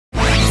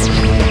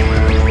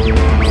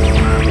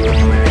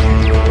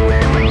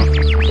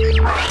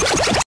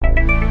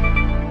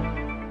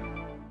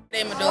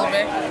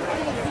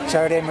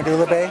Charde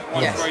Madoula-Bey?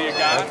 Yes.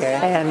 Okay.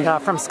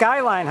 And from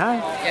Skyline,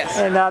 huh? Yes.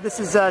 And this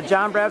is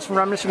John Brabs from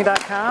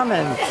RunMichigan.com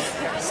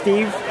and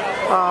Steve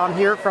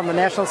here from the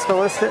National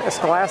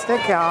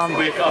Scholastic.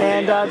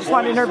 And just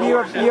wanted to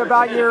interview you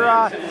about your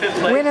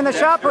win in the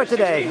shot put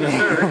today.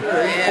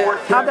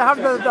 How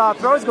did the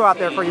throws go out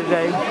there for you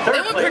today?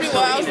 They went pretty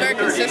well. I was very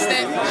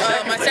consistent.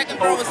 My second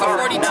throw was the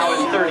 42,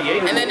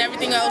 and then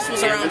everything else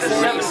was around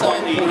 40, so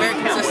very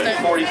consistent.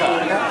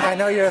 I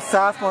know you're a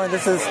sophomore, and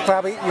this is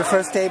probably your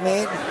first state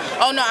meet?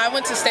 Oh no, I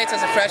went to states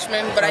as a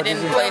freshman, but I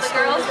didn't place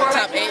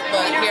top 8,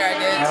 but here I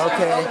did.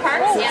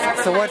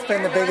 Okay. So what's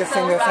been the biggest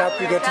thing that's helped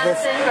you get to this,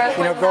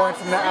 going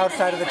from the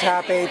outside of the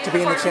top 8 to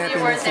being the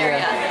champion this year?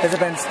 Has it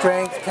been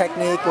strength,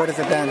 technique, what has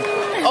it been?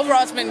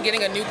 Overall, it's been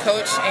getting a new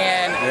coach,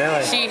 and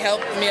she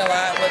helped me a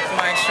lot with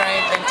my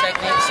strength and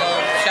technique, so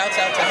shouts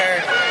out to her.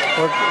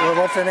 Well,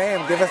 what's her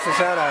name? Give us a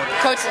shout out.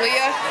 Coach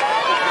Leah.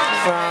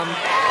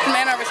 From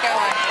Ann Arbor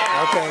Skyline.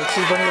 Okay,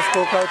 she's one of your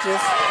school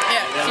coaches?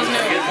 Yeah, she's new.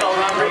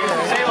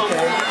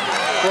 Okay.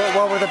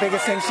 What were the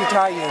biggest things she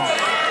taught you?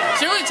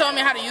 She really taught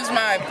me how to use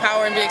my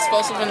power and be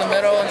explosive in the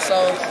middle, and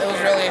so it was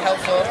really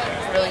helpful.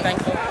 Really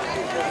thankful.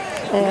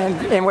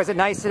 And was it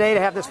nice today to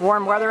have this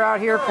warm weather out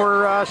here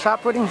for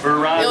shot putting? It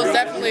was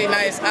definitely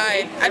nice.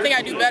 I think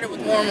I do better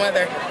with warm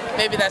weather.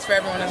 Maybe that's for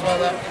everyone as well,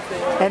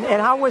 though.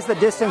 And how was the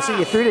distance that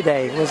you threw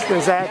today?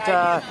 Was that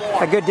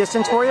a good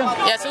distance for you?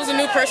 Yes, it was a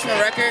new personal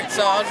record,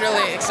 so I was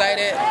really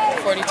excited.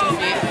 42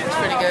 feet, it's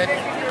pretty good.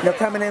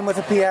 Coming in with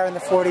a PR in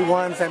the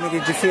 41s, I mean,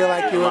 did you feel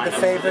like you were the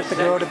favorite, the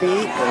girl to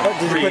beat?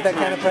 Did you put that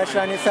kind of pressure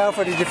on yourself,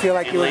 or did you feel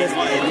like you were just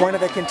one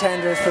of the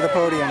contenders for the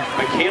podium?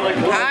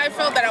 I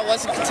felt that I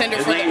was a contender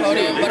for the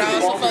podium, but I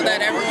also felt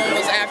that everyone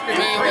was after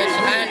me, which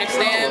I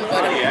understand,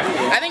 but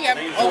I think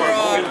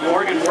overall,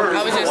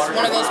 I was just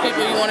one of those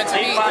people you wanted to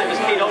beat.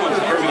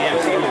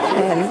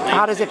 And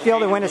how does it feel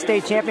to win a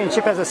state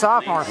championship as a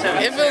sophomore?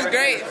 It feels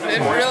great.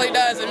 It really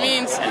does. It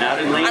means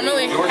I'm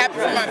really happy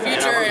for my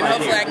future, and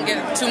hopefully I can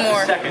get 2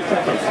 more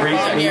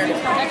here.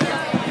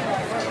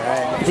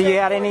 Do you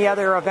have any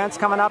other events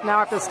coming up now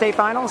after the state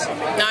finals?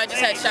 No, I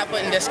just had shot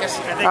put and discus.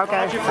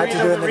 Okay. How'd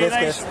you do in the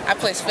discus? I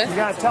placed 5th.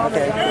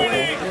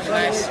 Okay. It was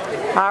nice.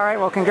 All right.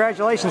 Well,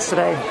 congratulations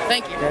today.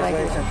 Thank you.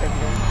 Congratulations.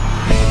 Thank you.